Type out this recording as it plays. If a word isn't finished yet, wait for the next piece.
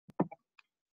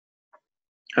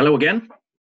Hello again.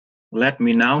 Let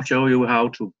me now show you how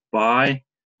to buy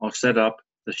or set up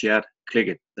the shared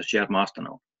Clickit, the shared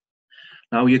masternode.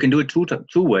 Now you can do it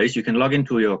two ways. You can log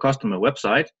into your customer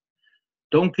website.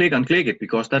 Don't click on Clickit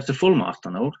because that's a full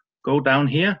masternode. Go down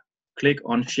here, click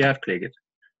on shared Clickit.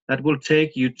 That will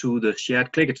take you to the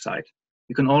shared Clickit site.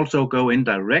 You can also go in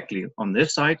directly on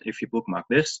this site if you bookmark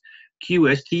this,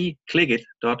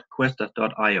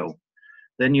 qstclickit.quaestor.io.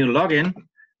 Then you log in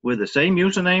with the same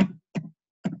username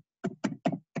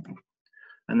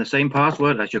and the same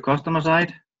password as your customer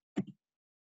site.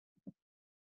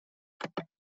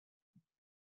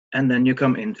 And then you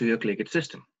come into your Clickit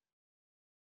system.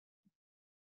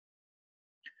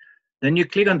 Then you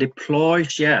click on deploy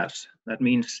shares. That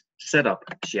means set up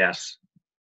shares.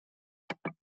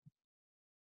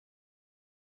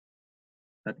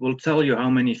 That will tell you how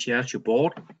many shares you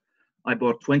bought. I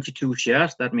bought 22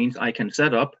 shares. That means I can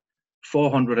set up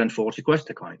 440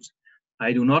 Quaestor coins.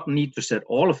 I do not need to set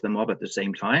all of them up at the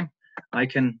same time. I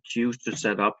can choose to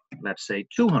set up, let's say,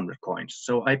 200 coins.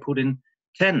 So I put in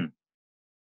 10.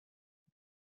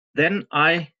 Then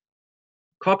I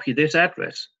copy this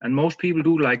address, and most people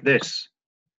do like this.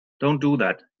 Don't do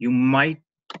that. You might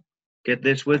get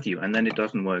this with you, and then it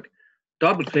doesn't work.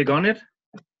 Double click on it,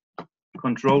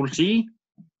 Control C,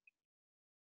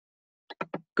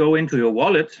 go into your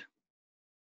wallet,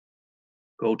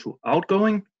 go to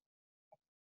outgoing,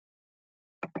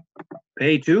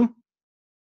 pay to,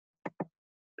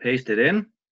 paste it in,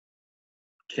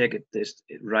 check it this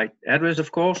right address,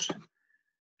 of course,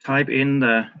 type in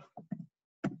the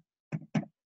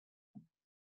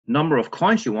number of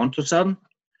coins you want to sell,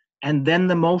 and then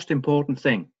the most important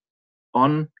thing,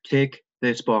 untick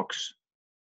this box.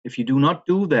 If you do not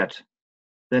do that,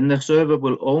 then the server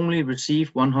will only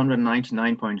receive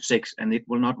 199.6 and it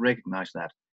will not recognize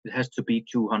that. It has to be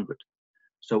 200.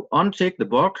 So untick the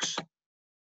box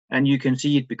and you can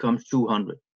see it becomes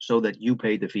 200 so that you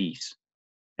pay the fees.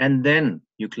 And then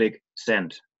you click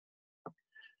send.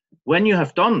 When you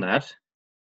have done that,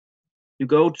 you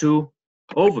go to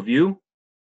overview.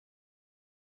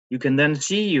 You can then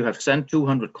see you have sent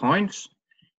 200 coins.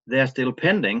 They're still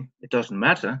pending. It doesn't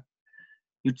matter.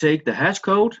 You take the hash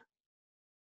code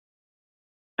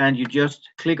and you just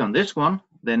click on this one,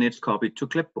 then it's copied to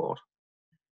clipboard.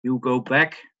 You go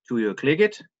back to your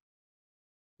Clickit,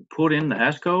 put in the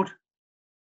hash code,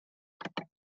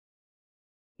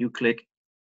 you click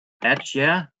add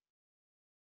share,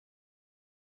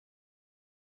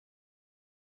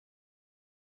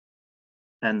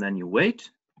 and then you wait,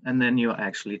 and then you're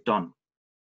actually done.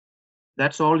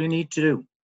 That's all you need to do.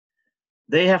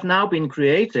 They have now been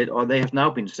created, or they have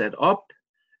now been set up.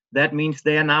 That means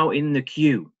they are now in the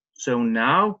queue. So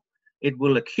now it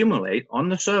will accumulate on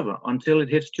the server until it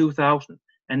hits 2000,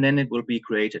 and then it will be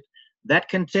created. That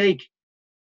can take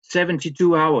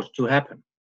 72 hours to happen.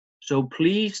 So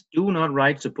please do not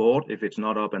write support if it's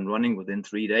not up and running within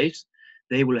 3 days.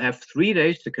 They will have 3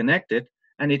 days to connect it,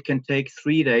 and it can take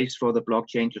 3 days for the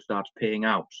blockchain to start paying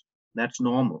out. That's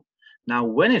normal. Now,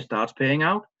 when it starts paying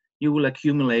out, you will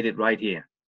accumulate it right here.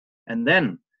 And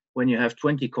then when you have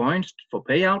 20 coins for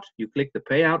payout, you click the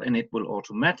payout and it will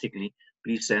automatically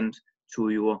be sent to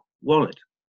your wallet.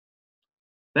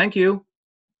 Thank you.